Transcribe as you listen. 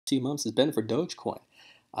few months has been for Dogecoin.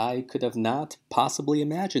 I could have not possibly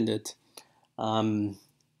imagined it. Um,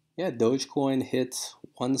 yeah, Dogecoin hit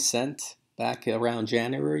 1 cent back around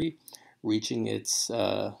January, reaching its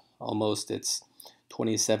almost its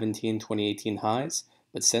 2017, 2018 highs.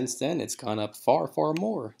 But since then, it's gone up far, far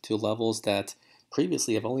more to levels that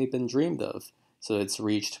previously have only been dreamed of. So it's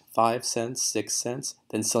reached 5 cents, 6 cents,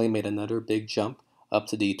 then suddenly made another big jump up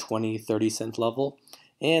to the 20, 30 cent level.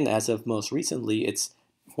 And as of most recently, it's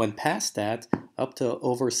went past that up to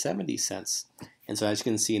over 70 cents. And so as you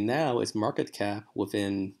can see now, its market cap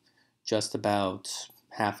within just about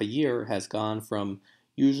half a year has gone from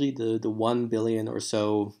usually the 1 billion or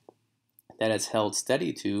so that it's held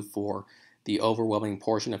steady to for the overwhelming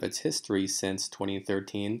portion of its history since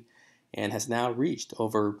 2013 and has now reached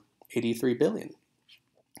over 83 billion.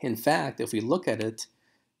 In fact, if we look at it,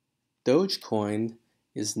 Dogecoin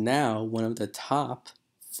is now one of the top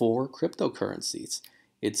 4 cryptocurrencies.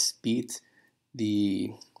 It's beat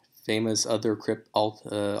the famous other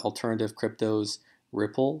alternative cryptos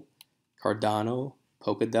Ripple, Cardano,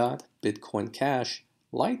 Polkadot, Bitcoin Cash,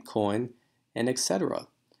 Litecoin, and etc.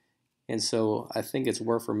 And so I think it's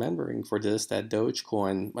worth remembering for this that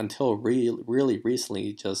Dogecoin, until really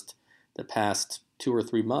recently, just the past 2 or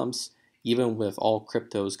 3 months, even with all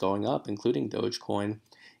cryptos going up, including Dogecoin,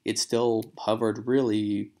 it still hovered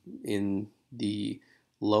really in the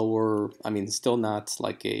lower, I mean, still not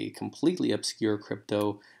like a completely obscure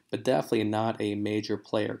crypto, but definitely not a major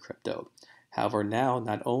player crypto. However, now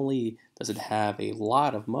not only does it have a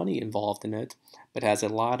lot of money involved in it, but has a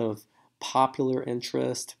lot of popular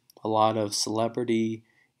interest, a lot of celebrity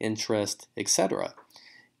interest, etc.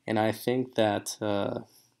 And I think that,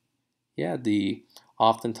 yeah, the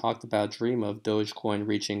often talked about dream of Dogecoin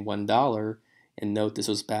reaching $1, and note this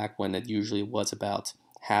was back when it usually was about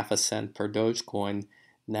half a cent per Dogecoin,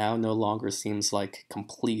 now no longer seems like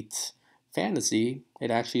complete fantasy.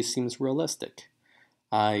 It actually seems realistic.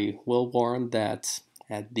 I will warn that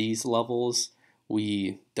at these levels,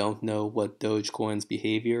 we don't know what Dogecoin's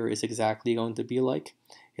behavior is exactly going to be like.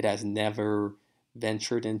 It has never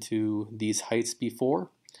ventured into these heights before.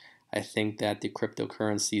 I think that the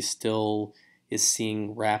cryptocurrency still is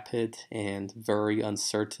seeing rapid and very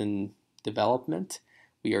uncertain development.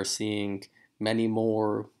 We are seeing many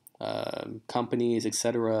more companies,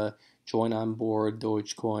 etc., join on board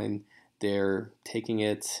Dogecoin. They're taking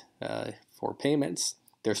it for payments.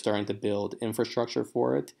 They're starting to build infrastructure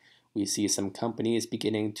for it. We see some companies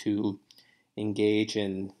beginning to engage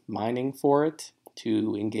in mining for it,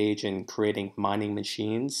 to engage in creating mining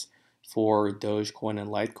machines for Dogecoin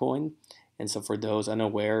and Litecoin. And so for those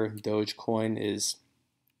unaware, Dogecoin is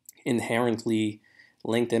inherently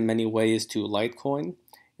linked in many ways to Litecoin.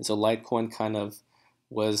 And so Litecoin kind of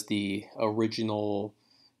was the original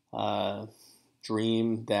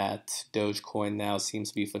dream that Dogecoin now seems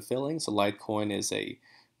to be fulfilling. So Litecoin is a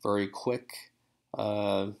very quick,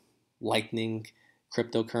 lightning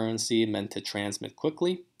cryptocurrency meant to transmit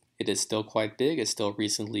quickly. It is still quite big. It still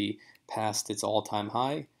recently passed its all-time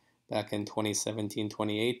high back in 2017,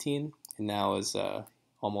 2018, and now is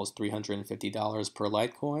almost $350 per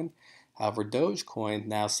Litecoin. However, Dogecoin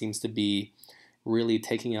now seems to be really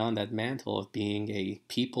taking on that mantle of being a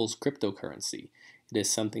people's cryptocurrency. It is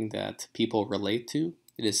something that people relate to.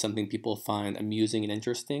 It is something people find amusing and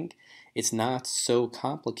interesting. It's not so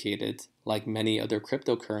complicated like many other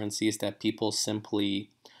cryptocurrencies that people simply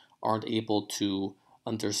aren't able to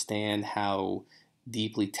understand how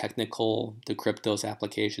deeply technical the crypto's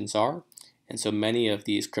applications are. And so many of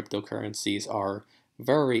these cryptocurrencies are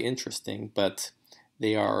very interesting, but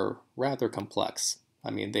they are rather complex. I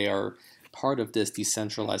mean, they are part of this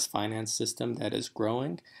decentralized finance system that is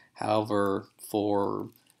growing. However, for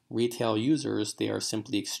retail users, they are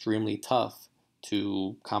simply extremely tough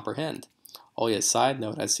to comprehend. Oh yeah, side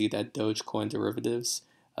note, I see that Dogecoin derivatives,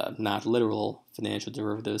 not literal financial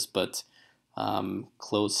derivatives, but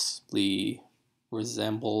closely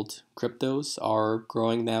resembled cryptos are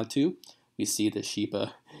growing now too. We see the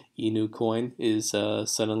Shiba Inu coin is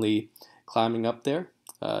suddenly climbing up there.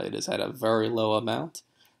 It is at a very low amount,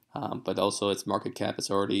 but also its market cap is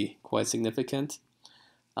already quite significant.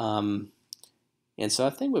 And so I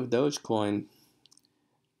think with Dogecoin,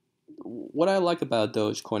 what I like about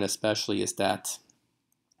Dogecoin especially is that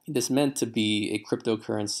it is meant to be a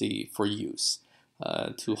cryptocurrency for use.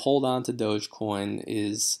 To hold on to Dogecoin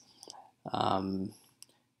is,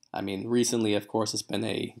 I mean, recently, of course, it's been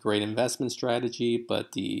a great investment strategy,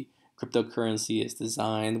 but the cryptocurrency is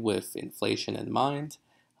designed with inflation in mind.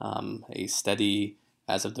 A steady,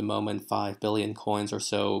 as of the moment, 5 billion coins or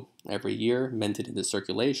so every year minted into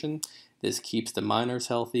circulation. This keeps the miners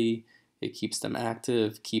healthy. It keeps them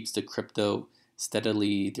active, keeps the crypto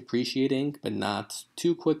steadily depreciating, but not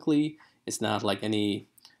too quickly. It's not like any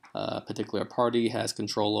particular party has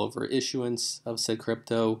control over issuance of said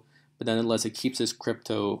crypto, but nonetheless, it keeps this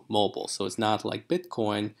crypto mobile. So it's not like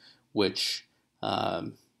Bitcoin, which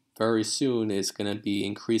very soon is going to be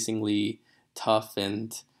increasingly tough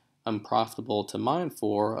and unprofitable to mine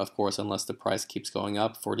for, of course, unless the price keeps going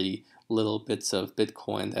up for the little bits of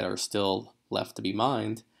Bitcoin that are still left to be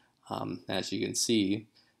mined. As you can see,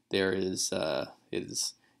 there is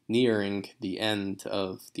nearing the end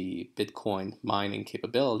of the Bitcoin mining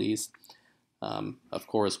capabilities. Of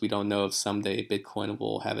course, we don't know if someday Bitcoin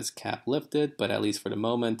will have its cap lifted, but at least for the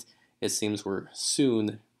moment, it seems we're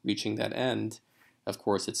soon reaching that end. Of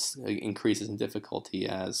course, it increases in difficulty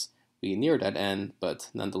as we near that end, but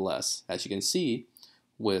nonetheless, as you can see,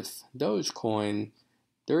 with Dogecoin,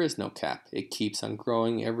 there is no cap. It keeps on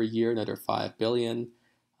growing every year, another 5 billion.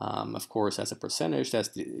 Of course, as a percentage,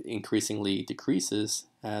 that increasingly decreases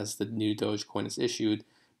as the new Dogecoin is issued.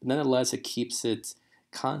 But nonetheless, it keeps it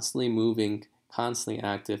constantly moving, constantly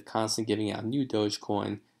active, constantly giving out new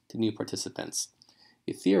Dogecoin to new participants.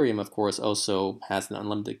 Ethereum, of course, also has an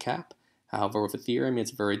unlimited cap. However, with Ethereum,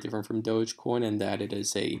 it's very different from Dogecoin in that it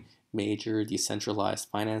is a major decentralized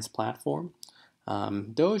finance platform.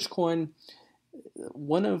 Dogecoin,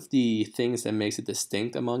 one of the things that makes it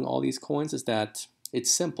distinct among all these coins is that it's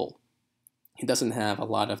simple. It doesn't have a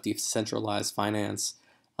lot of decentralized finance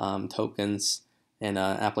tokens and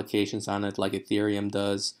applications on it like Ethereum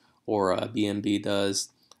does or BNB does.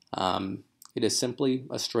 It is simply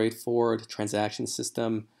a straightforward transaction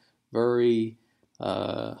system, very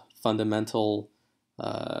fundamental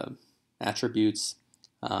attributes.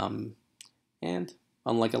 And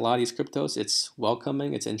unlike a lot of these cryptos, it's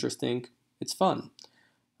welcoming, it's interesting, it's fun.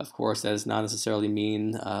 Of course, that does not necessarily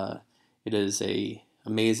mean it is a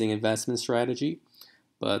amazing investment strategy,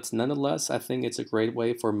 but nonetheless, I think it's a great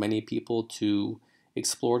way for many people to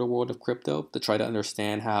explore the world of crypto, to try to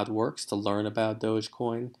understand how it works, to learn about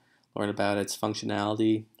Dogecoin, learn about its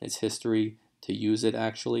functionality, its history, to use it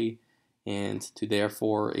actually, and to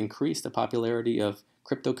therefore increase the popularity of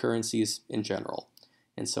cryptocurrencies in general.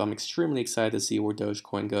 And so I'm extremely excited to see where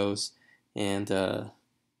Dogecoin goes, and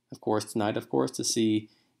of course tonight, to see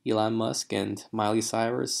Elon Musk and Miley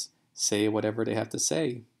Cyrus say whatever they have to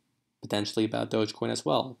say, potentially about Dogecoin as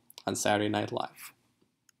well, on Saturday Night Live.